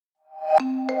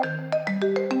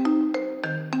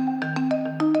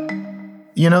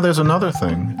You know, there's another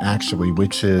thing, actually,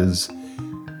 which is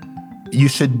you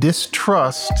should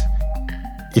distrust,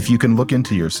 if you can look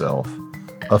into yourself,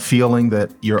 a feeling that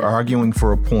you're arguing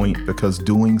for a point because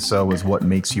doing so is what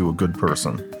makes you a good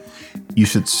person. You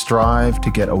should strive to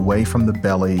get away from the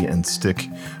belly and stick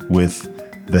with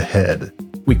the head.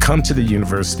 We come to the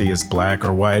university as Black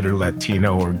or white or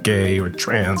Latino or gay or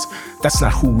trans. That's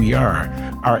not who we are.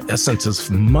 Our essence is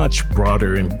much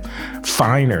broader and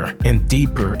finer and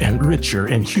deeper and richer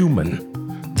and human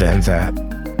than that.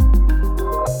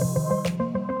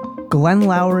 Glenn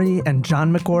Loury and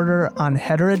John McWhorter on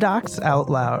Heterodox Out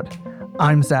Loud.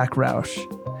 I'm Zach Rausch.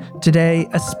 Today,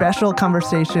 a special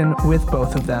conversation with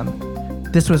both of them.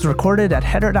 This was recorded at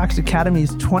Heterodox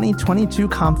Academy's 2022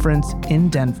 conference in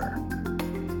Denver.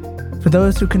 For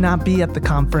those who could not be at the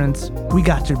conference, we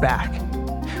got your back.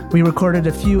 We recorded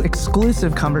a few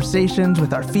exclusive conversations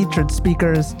with our featured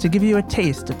speakers to give you a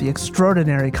taste of the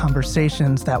extraordinary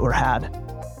conversations that were had.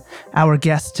 Our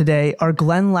guests today are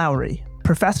Glenn Loury,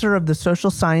 professor of the social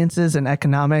sciences and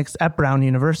economics at Brown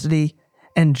University,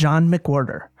 and John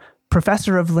McWhorter,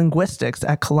 professor of linguistics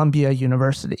at Columbia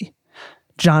University.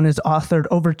 John has authored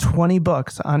over 20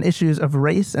 books on issues of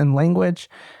race and language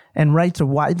and writes a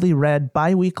widely read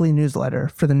bi-weekly newsletter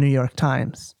for the New York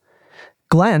Times.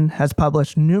 Glenn has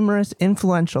published numerous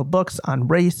influential books on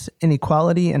race,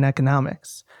 inequality, and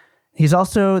economics. He's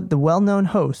also the well-known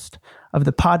host of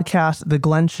the podcast The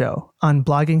Glenn Show on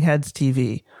Blogging Heads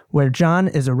TV, where John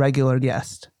is a regular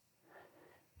guest.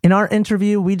 In our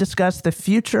interview, we discuss the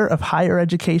future of higher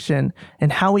education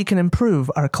and how we can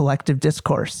improve our collective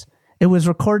discourse. It was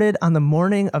recorded on the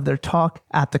morning of their talk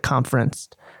at the conference.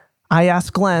 I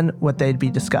asked Glenn what they'd be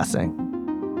discussing.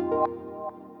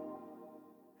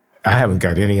 I haven't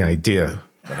got any idea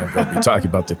what I'm going to be talking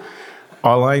about.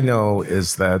 All I know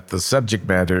is that the subject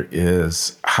matter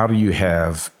is how do you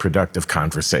have productive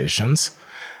conversations?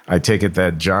 I take it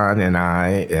that John and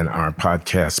I in our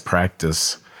podcast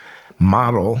practice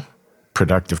model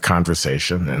productive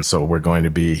conversation. And so we're going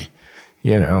to be,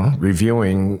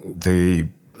 reviewing the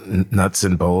nuts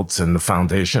and bolts and the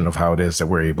foundation of how it is that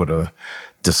we're able to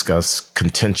discuss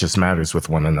contentious matters with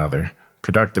one another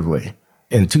productively.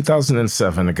 In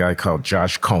 2007, a guy called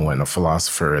Josh Cohen, a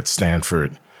philosopher at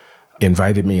Stanford,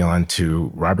 invited me on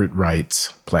to Robert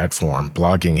Wright's platform,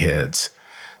 Blogging Heads,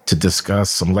 to discuss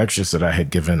some lectures that I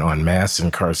had given on mass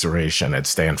incarceration at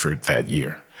Stanford that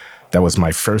year. That was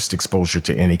my first exposure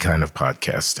to any kind of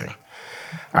podcasting.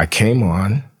 I came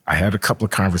on. I had a couple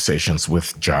of conversations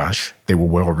with Josh. They were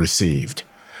well received.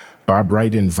 Bob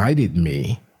Wright invited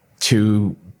me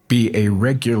to be a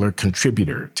regular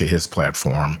contributor to his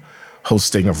platform,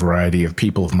 hosting a variety of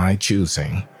people of my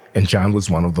choosing. And John was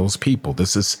one of those people.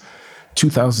 This is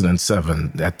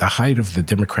 2007, at the height of the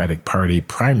Democratic Party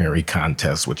primary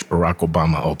contest, which Barack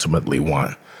Obama ultimately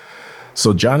won.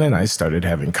 So John and I started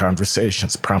having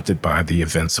conversations prompted by the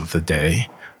events of the day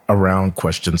around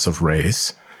questions of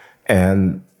race.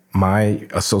 And my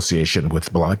association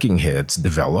with Blogging Heads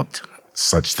developed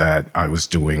such that I was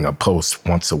doing a post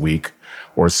once a week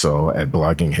or so at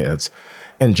Blogging Heads.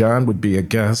 And John would be a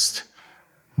guest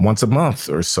once a month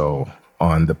or so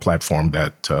on the platform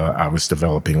that I was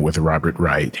developing with Robert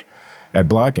Wright at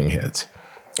Blogging Heads.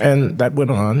 And that went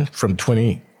on from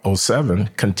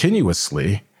 2007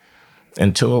 continuously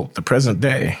until the present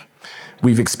day.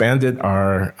 We've expanded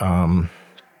our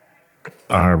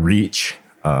reach,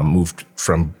 moved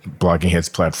from Blogging Heads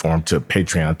platform to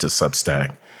Patreon to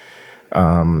Substack,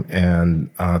 and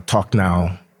talk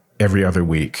now every other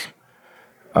week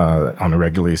on a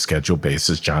regularly scheduled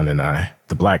basis, John and I,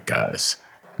 the Black guys.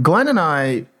 Glenn and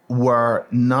I were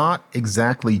not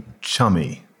exactly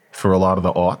chummy for a lot of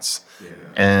the aughts. Yeah.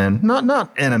 And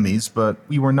not enemies, but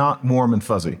we were not warm and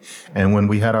fuzzy. And when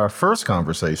we had our first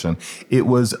conversation, it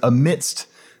was amidst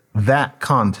that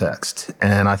context.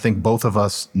 And I think both of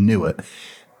us knew it.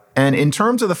 And in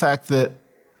terms of the fact that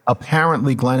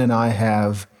apparently Glenn and I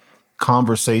have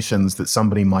conversations that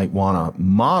somebody might want to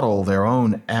model their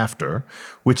own after,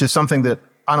 which is something that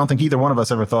I don't think either one of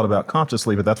us ever thought about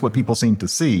consciously, but that's what people seem to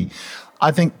see.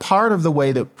 I think part of the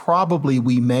way that probably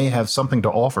we may have something to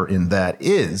offer in that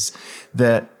is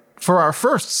that for our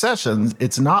first sessions,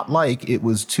 it's not like it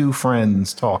was two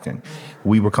friends talking.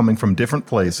 We were coming from different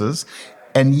places,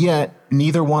 and yet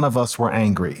neither one of us were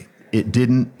angry. It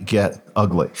didn't get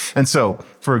ugly. And so,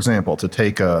 for example, to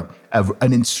take an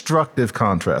instructive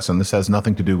contrast, and this has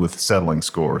nothing to do with settling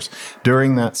scores,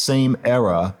 during that same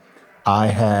era, I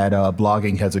had a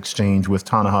Blogging Heads exchange with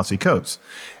Ta-Nehisi Coates.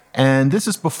 And this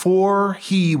is before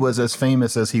he was as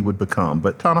famous as he would become.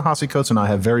 But Ta-Nehisi Coates and I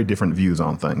have very different views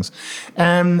on things.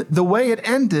 And the way it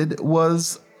ended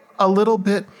was a little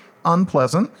bit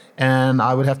unpleasant. And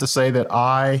I would have to say that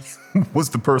I was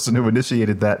the person who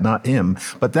initiated that, not him.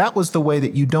 But that was the way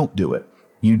that you don't do it.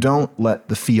 You don't let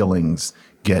the feelings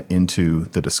get into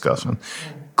the discussion.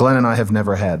 Glenn and I have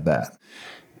never had that.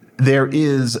 There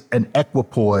is an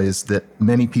equipoise that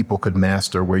many people could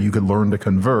master where you could learn to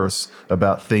converse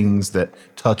about things that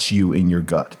touch you in your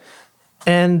gut.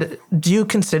 And do you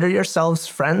consider yourselves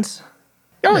friends?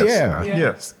 Oh, Yes. yeah.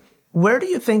 Yes. Where do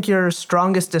you think your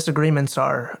strongest disagreements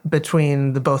are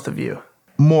between the both of you?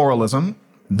 Moralism,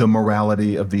 the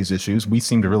morality of these issues, we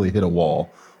seem to really hit a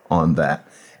wall on that,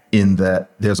 in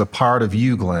that there's a part of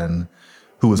you, Glenn,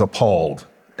 who is appalled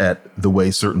at the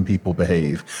way certain people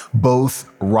behave,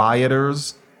 both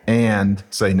rioters and,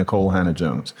 say, Nicole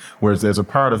Hannah-Jones. Whereas there's a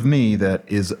part of me that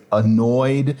is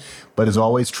annoyed, but is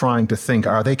always trying to think,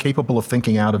 are they capable of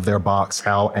thinking out of their box?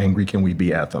 How angry can we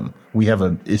be at them? We have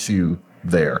an issue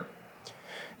there.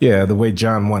 Yeah, the way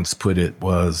John once put it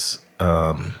was,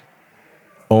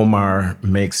 Omar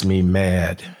makes me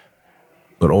mad,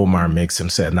 but Omar makes him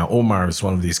sad. Now, Omar is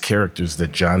one of these characters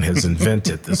that John has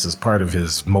invented. This is part of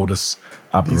his modus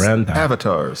operandi.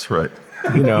 Avatars, right.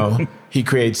 You know, he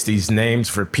creates these names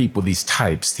for people, these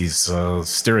types, these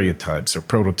stereotypes or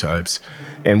prototypes.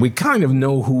 And we kind of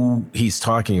know who he's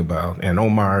talking about. And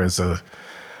Omar is a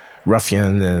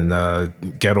ruffian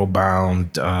and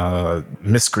ghetto-bound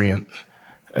miscreant,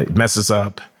 messes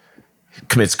up,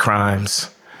 commits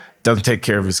crimes, doesn't take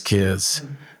care of his kids,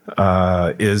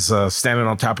 is standing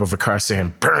on top of a car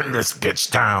saying, burn this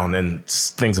bitch down, and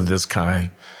things of this kind.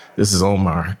 This is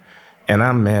Omar. And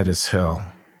I'm mad as hell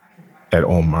at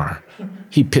Omar.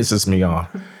 He pisses me off.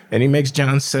 And he makes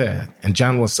John sad. And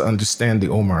John wants to understand the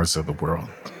Omars of the world.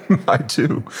 I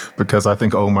do, because I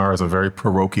think Omar is a very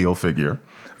parochial figure.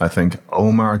 I think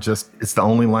Omar it's the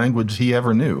only language he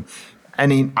ever knew. I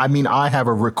mean, I have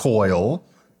a recoil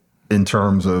in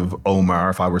terms of Omar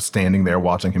if I were standing there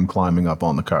watching him climbing up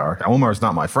on the car. Omar's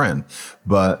not my friend,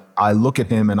 but I look at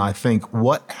him and I think,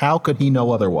 how could he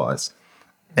know otherwise?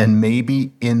 And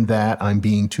maybe in that I'm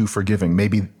being too forgiving.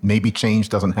 Maybe change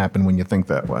doesn't happen when you think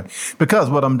that way. Because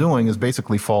what I'm doing is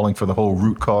basically falling for the whole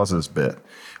root causes bit,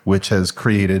 which has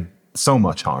created so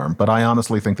much harm. But I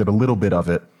honestly think that a little bit of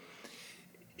it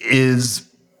is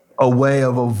a way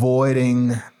of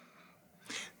avoiding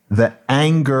the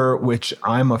anger, which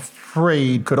I'm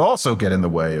afraid could also get in the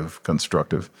way of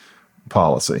constructive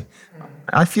policy.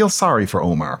 I feel sorry for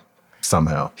Omar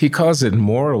somehow. He calls it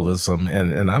moralism,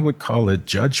 and I would call it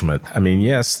judgment. I mean,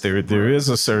 yes, there is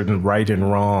a certain right and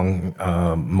wrong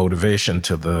motivation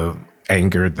to the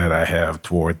anger that I have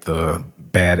toward the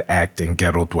bad acting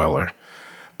ghetto dweller.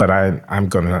 But I'm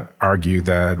going to argue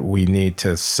that we need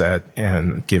to set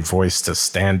and give voice to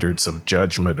standards of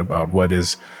judgment about what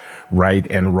is right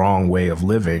and wrong way of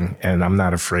living. And I'm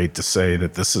not afraid to say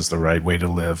that this is the right way to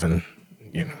live, and,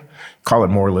 call it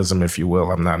moralism if you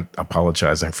will. I'm not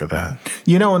apologizing for that.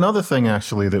 Another thing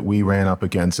actually that we ran up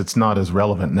against, it's not as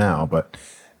relevant now, but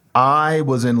I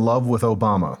was in love with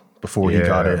Obama before he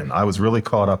got in. I was really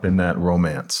caught up in that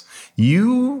romance.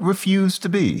 You refused to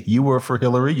be. You were for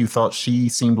Hillary. You thought she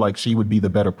seemed like she would be the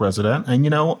better president. And,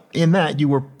 in that you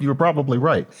were probably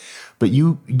right. But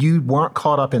you weren't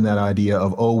caught up in that idea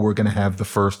of, we're going to have the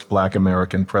first Black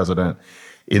American president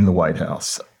in the White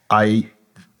House.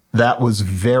 That was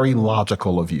very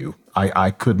logical of you.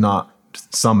 I could not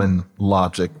summon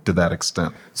logic to that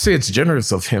extent. See, it's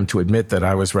generous of him to admit that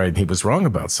I was right and he was wrong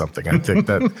about something. I think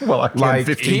that Well, I can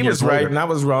 15 he years was right later. and I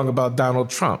was wrong about Donald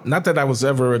Trump. Not that I was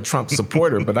ever a Trump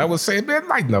supporter, but I was saying, man,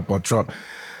 lighten up on Trump.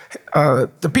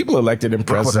 The people elected him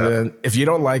president. If you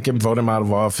don't like him, vote him out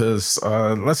of office.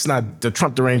 The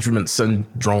Trump derangement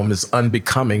syndrome is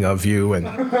unbecoming of you. And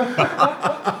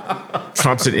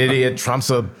Trump's an idiot. Trump's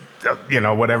a,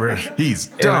 whatever.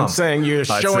 He's And dumb. I'm saying you're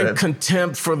I showing said.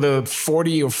 contempt for the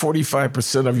 40 or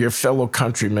 45% of your fellow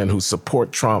countrymen who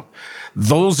support Trump.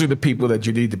 Those are the people that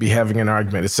you need to be having an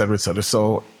argument, et cetera, et cetera.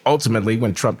 So ultimately,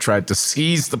 when Trump tried to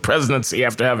seize the presidency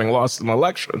after having lost an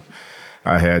election,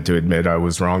 I had to admit I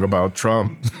was wrong about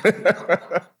Trump.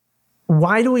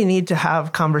 Why do we need to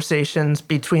have conversations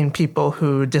between people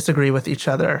who disagree with each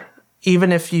other,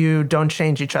 even if you don't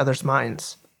change each other's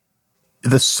minds?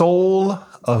 The soul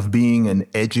of being an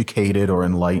educated or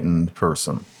enlightened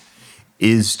person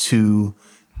is to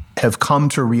have come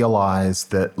to realize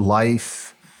that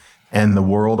life and the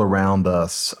world around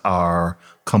us are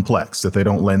complex, that they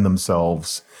don't lend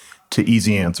themselves to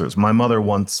easy answers. My mother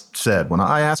once said, when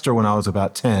I asked her when I was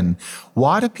about 10,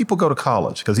 why do people go to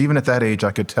college? Because even at that age,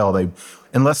 I could tell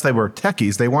unless they were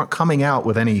techies, they weren't coming out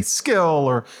with any skill,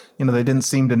 or, they didn't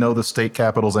seem to know the state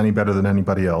capitals any better than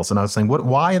anybody else. And I was saying,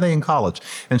 why are they in college?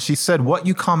 And she said, what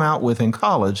you come out with in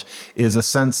college is a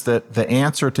sense that the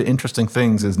answer to interesting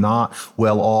things is not,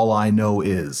 well, all I know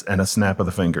is, and a snap of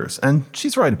the fingers. And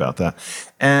she's right about that.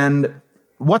 And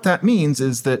what that means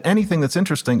is that anything that's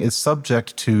interesting is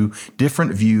subject to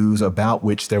different views about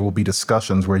which there will be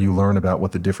discussions where you learn about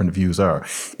what the different views are.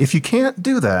 If you can't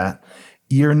do that,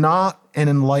 you're not an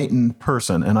enlightened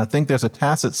person. And I think there's a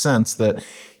tacit sense that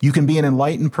you can be an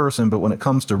enlightened person, but when it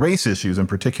comes to race issues in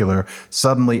particular,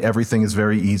 suddenly everything is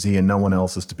very easy and no one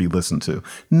else is to be listened to.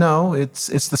 No, it's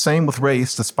the same with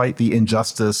race, despite the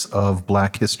injustice of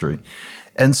Black history.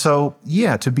 And so,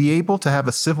 to be able to have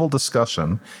a civil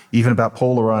discussion, even about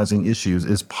polarizing issues,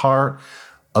 is part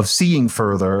of seeing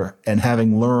further and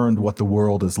having learned what the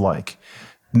world is like.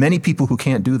 Many people who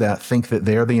can't do that think that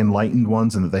they're the enlightened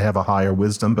ones and that they have a higher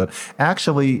wisdom, but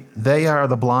actually they are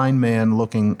the blind man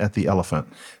looking at the elephant.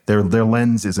 Their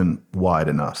lens isn't wide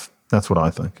enough. That's what I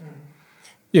think.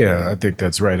 Yeah, I think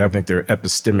that's right. I think they're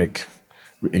epistemic.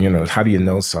 How do you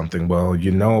know something? Well,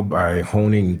 by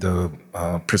honing the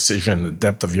precision, the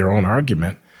depth of your own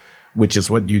argument, which is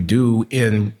what you do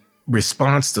in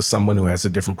response to someone who has a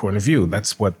different point of view.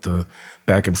 That's what the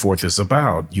back and forth is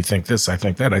about. You think this, I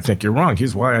think that, I think you're wrong.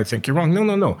 Here's why I think you're wrong.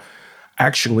 No.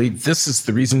 Actually, this is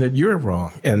the reason that you're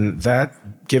wrong. And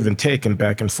that give and take and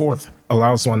back and forth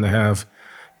allows one to have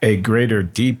a greater,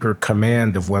 deeper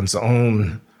command of one's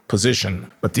own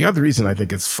position. But the other reason I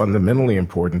think it's fundamentally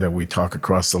important that we talk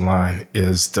across the line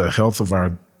is the health of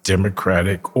our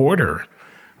democratic order.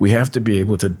 We have to be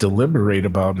able to deliberate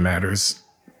about matters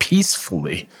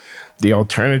peacefully. The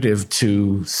alternative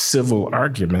to civil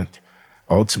argument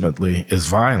ultimately is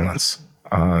violence.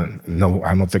 No,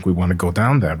 I don't think we want to go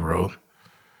down that road.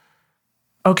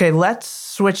 Okay, let's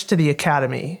switch to the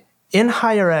academy. In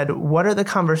higher ed, what are the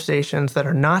conversations that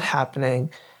are not happening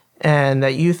and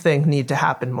that you think need to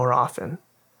happen more often?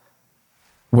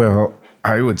 Well,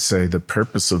 I would say the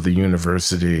purpose of the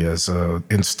university as an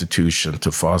institution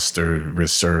to foster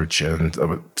research and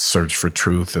a search for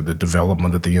truth and the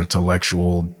development of the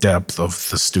intellectual depth of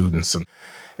the students,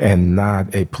 and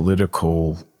not a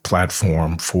political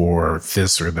platform for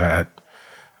this or that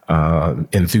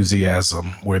enthusiasm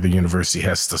where the university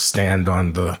has to stand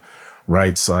on the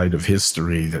right side of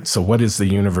history. So what is the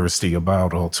university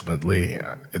about ultimately?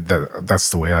 That's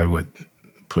the way I would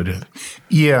put it.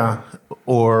 Yeah,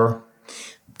 or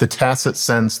the tacit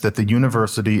sense that the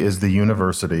university is the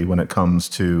university when it comes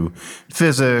to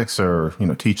physics or,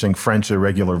 teaching French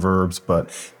irregular verbs, but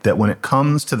that when it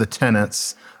comes to the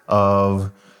tenets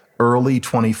of early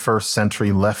 21st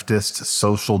century leftist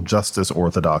social justice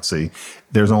orthodoxy,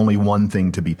 there's only one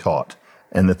thing to be taught,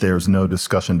 and that there's no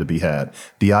discussion to be had.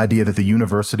 The idea that the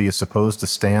university is supposed to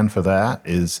stand for that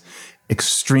is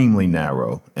extremely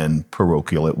narrow and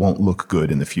parochial. It won't look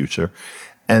good in the future.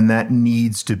 And that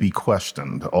needs to be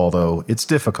questioned, although it's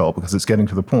difficult because it's getting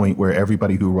to the point where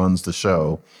everybody who runs the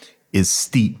show is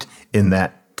steeped in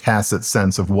that tacit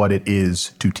sense of what it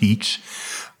is to teach.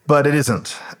 But it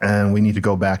isn't, and we need to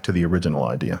go back to the original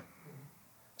idea.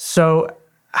 So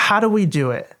how do we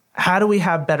do it? How do we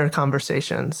have better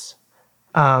conversations?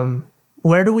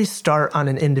 Where do we start on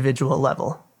an individual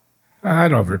level?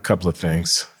 I'd offer a couple of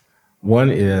things. One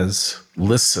is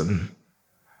listen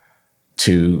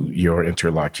to your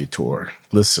interlocutor.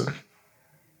 Listen.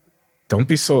 Don't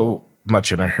be so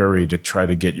much in a hurry to try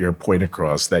to get your point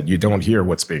across that you don't hear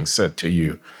what's being said to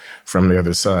you from the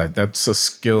other side. That's a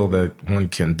skill that one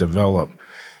can develop.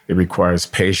 It requires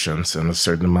patience and a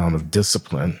certain amount of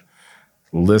discipline.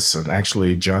 Listen.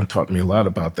 Actually, John taught me a lot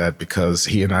about that because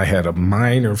he and I had a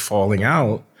minor falling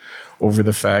out over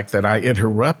the fact that I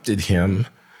interrupted him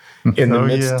in the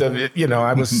midst of it.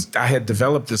 I had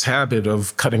developed this habit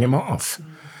of cutting him off.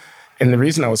 And the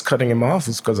reason I was cutting him off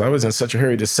was because I was in such a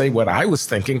hurry to say what I was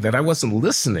thinking that I wasn't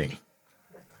listening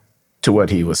to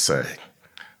what he was saying.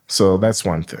 So that's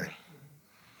one thing.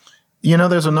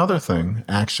 There's another thing,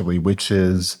 actually, which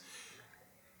is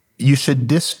you should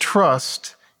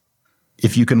distrust,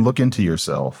 if you can look into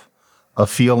yourself, a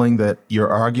feeling that you're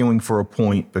arguing for a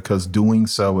point because doing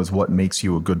so is what makes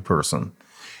you a good person.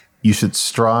 You should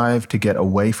strive to get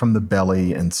away from the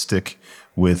belly and stick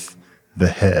with the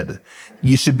head.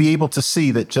 You should be able to see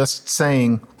that just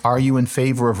saying, are you in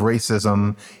favor of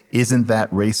racism? Isn't that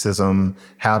racism?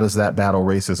 How does that battle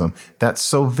racism? That's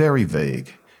so very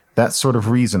vague. That sort of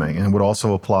reasoning, and would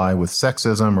also apply with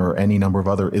sexism or any number of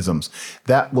other isms,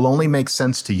 that will only make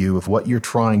sense to you if what you're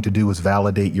trying to do is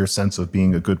validate your sense of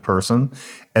being a good person,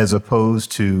 as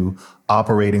opposed to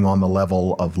operating on the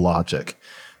level of logic.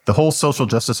 The whole social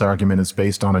justice argument is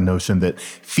based on a notion that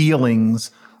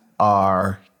feelings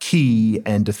are key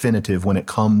and definitive when it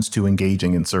comes to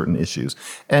engaging in certain issues.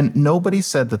 And nobody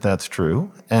said that that's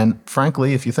true. And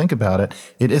frankly, if you think about it,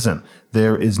 it isn't.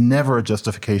 There is never a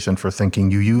justification for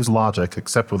thinking you use logic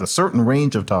except with a certain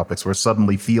range of topics where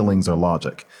suddenly feelings are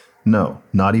logic. No,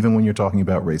 not even when you're talking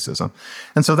about racism.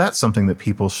 And so that's something that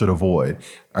people should avoid.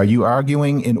 Are you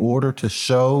arguing in order to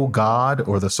show God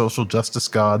or the social justice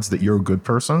gods that you're a good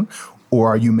person? Or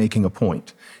are you making a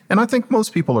point? And I think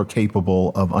most people are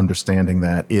capable of understanding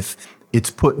that if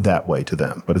it's put that way to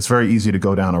them. But it's very easy to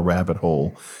go down a rabbit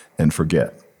hole and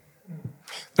forget.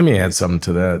 Let me add something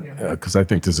to that, because I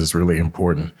think this is really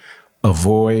important.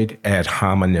 Avoid ad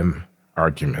hominem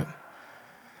argument.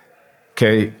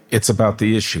 Okay, it's about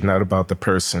the issue, not about the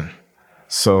person.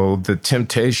 So the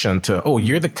temptation to, oh,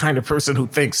 you're the kind of person who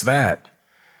thinks that,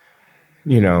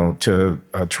 to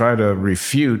try to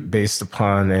refute based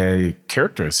upon a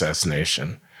character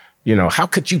assassination. How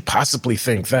could you possibly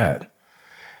think that?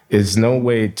 Is no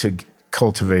way to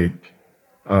cultivate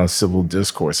civil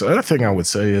discourse. The other thing I would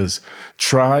say is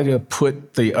try to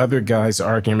put the other guy's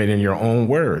argument in your own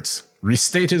words.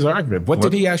 Restate his argument. What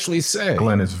did he actually say?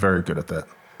 Glenn is very good at that.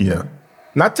 Yeah.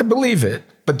 Not to believe it,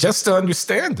 but just to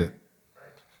understand it.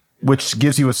 Which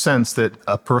gives you a sense that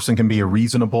a person can be a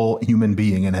reasonable human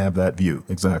being and have that view.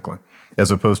 Exactly. As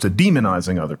opposed to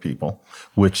demonizing other people,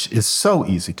 which is so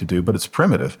easy to do, but it's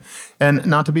primitive. And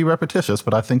not to be repetitious,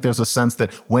 but I think there's a sense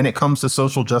that when it comes to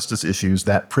social justice issues,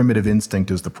 that primitive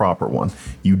instinct is the proper one.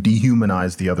 You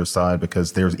dehumanize the other side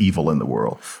because there's evil in the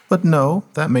world. But no,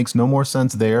 that makes no more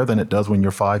sense there than it does when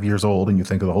you're 5 years old and you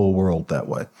think of the whole world that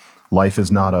way. Life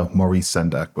is not a Maurice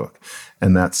Sendak book.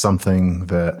 And that's something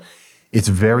that it's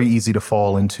very easy to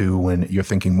fall into when you're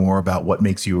thinking more about what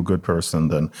makes you a good person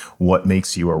than what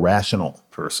makes you a rational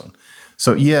person.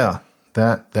 So yeah,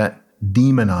 that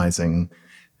demonizing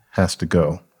has to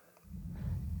go.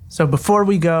 So before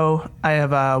we go, I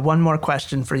have one more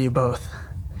question for you both.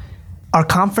 Our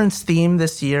conference theme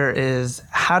this year is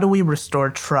how do we restore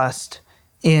trust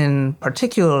in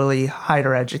particularly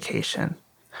higher education?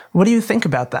 What do you think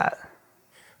about that?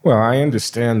 Well, I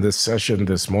understand this session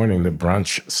this morning, the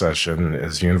brunch session,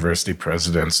 is university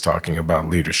presidents talking about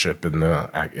leadership in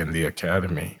the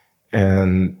academy.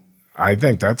 And I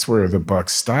think that's where the buck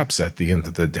stops at the end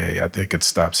of the day. I think it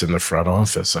stops in the front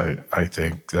office. I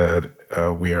think that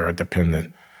we are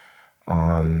dependent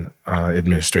on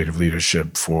administrative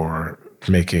leadership for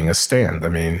making a stand. I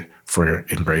mean, for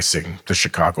embracing the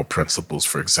Chicago principles,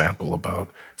 for example, about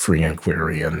free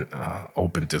inquiry and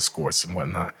open discourse and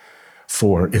whatnot,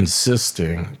 for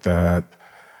insisting that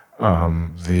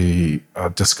the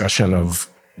discussion of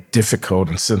difficult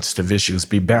and sensitive issues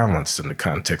be balanced in the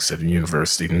context of the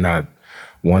university, not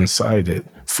one-sided,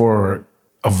 for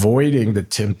avoiding the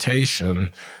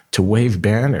temptation to wave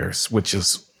banners, which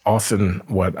is often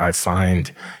what I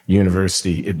find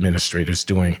university administrators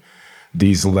doing,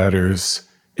 these letters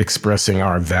expressing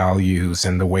our values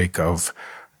in the wake of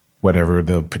whatever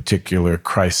the particular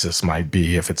crisis might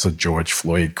be, if it's a George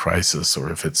Floyd crisis,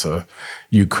 or if it's a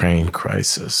Ukraine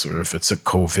crisis, or if it's a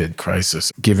COVID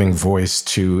crisis, giving voice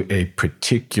to a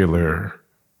particular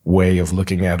way of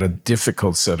looking at a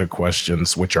difficult set of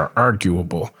questions, which are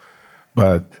arguable,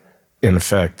 but in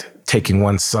effect, taking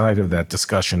one side of that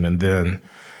discussion and then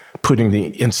putting the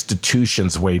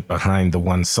institution's weight behind the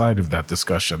one side of that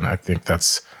discussion. I think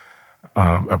that's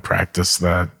a practice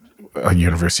that a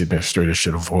university administrator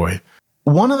should avoid.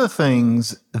 One of the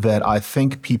things that I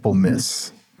think people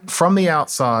miss from the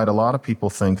outside, a lot of people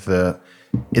think that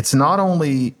it's not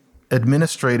only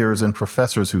administrators and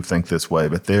professors who think this way,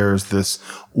 but there's this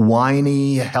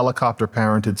whiny,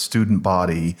 helicopter-parented student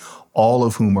body, all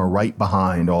of whom are right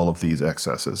behind all of these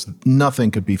excesses.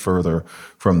 Nothing could be further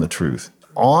from the truth.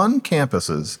 On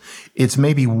campuses, it's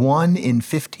maybe 1 in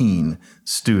 15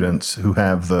 students who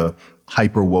have the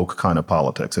hyper-woke kind of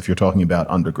politics. If you're talking about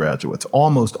undergraduates,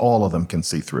 almost all of them can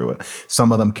see through it.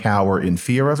 Some of them cower in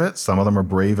fear of it. Some of them are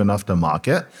brave enough to mock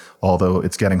it, although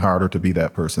it's getting harder to be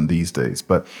that person these days.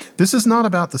 But this is not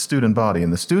about the student body,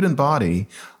 and the student body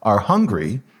are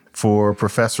hungry for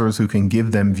professors who can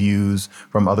give them views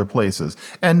from other places,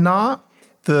 and not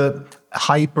the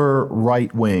hyper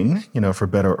right wing, for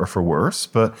better or for worse,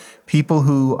 but people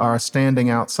who are standing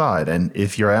outside. And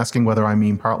if you're asking whether I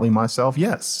mean partly myself,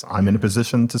 yes, I'm in a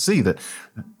position to see that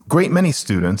great many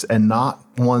students, and not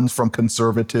ones from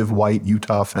conservative white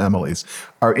Utah families,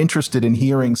 are interested in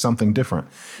hearing something different.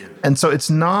 And so it's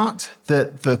not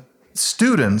that the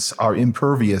students are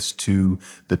impervious to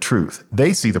the truth.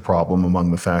 They see the problem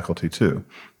among the faculty too.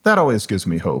 That always gives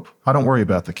me hope. I don't worry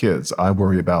about the kids. I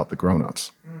worry about the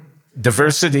grown-ups.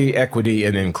 Diversity, equity,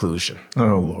 and inclusion.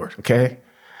 Oh, Lord. Okay?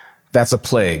 That's a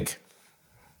plague.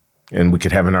 And we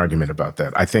could have an argument about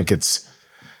that. I think it's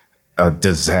a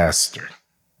disaster.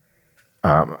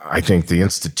 I think the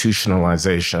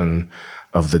institutionalization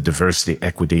of the diversity,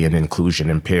 equity, and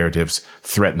inclusion imperatives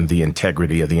threaten the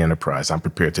integrity of the enterprise. I'm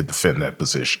prepared to defend that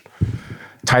position.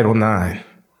 Title IX,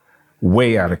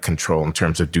 way out of control in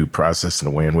terms of due process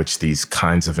and the way in which these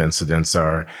kinds of incidents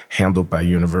are handled by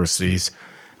universities.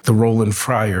 The Roland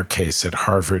Fryer case at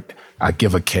Harvard, I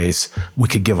give a case, we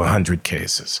could give 100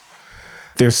 cases.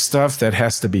 There's stuff that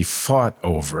has to be fought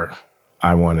over,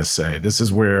 I want to say. This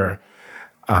is where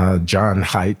John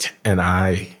Haidt and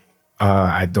I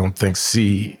don't think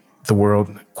see the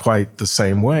world quite the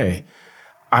same way.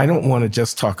 I don't want to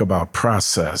just talk about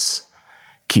process,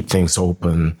 keep things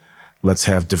open, let's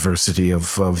have diversity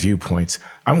of viewpoints.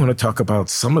 I want to talk about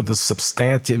some of the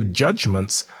substantive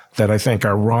judgments that I think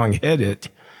are wrong-headed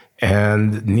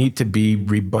and need to be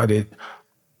rebutted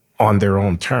on their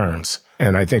own terms.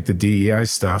 And I think the DEI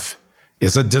stuff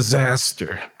is a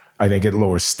disaster. I think it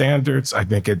lowers standards. I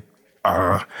think it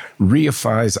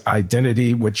reifies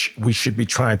identity, which we should be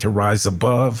trying to rise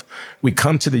above. We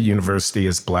come to the university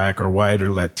as Black or white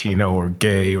or Latino or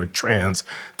gay or trans.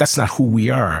 That's not who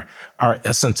we are. Our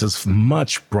essence is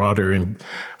much broader and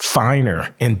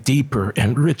finer and deeper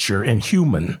and richer and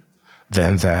human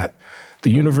than that.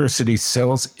 The university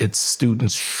sells its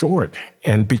students short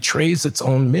and betrays its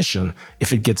own mission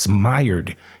if it gets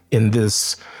mired in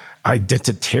this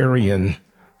identitarian,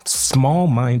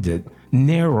 small-minded,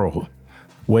 narrow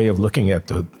way of looking at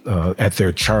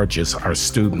their charges, our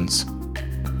students.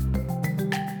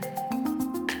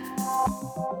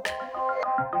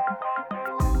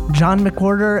 John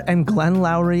McWhorter and Glenn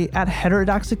Loury at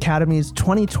Heterodox Academy's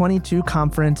 2022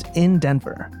 conference in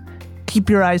Denver. Keep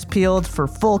your eyes peeled for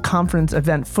full conference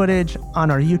event footage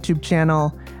on our YouTube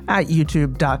channel at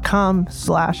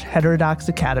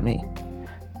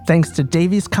youtube.com/heterodoxacademy. Thanks to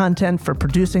Davies Content for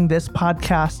producing this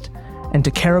podcast, and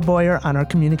to Kara Boyer on our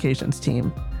communications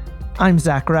team. I'm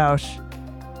Zach Roush.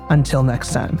 Until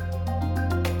next time.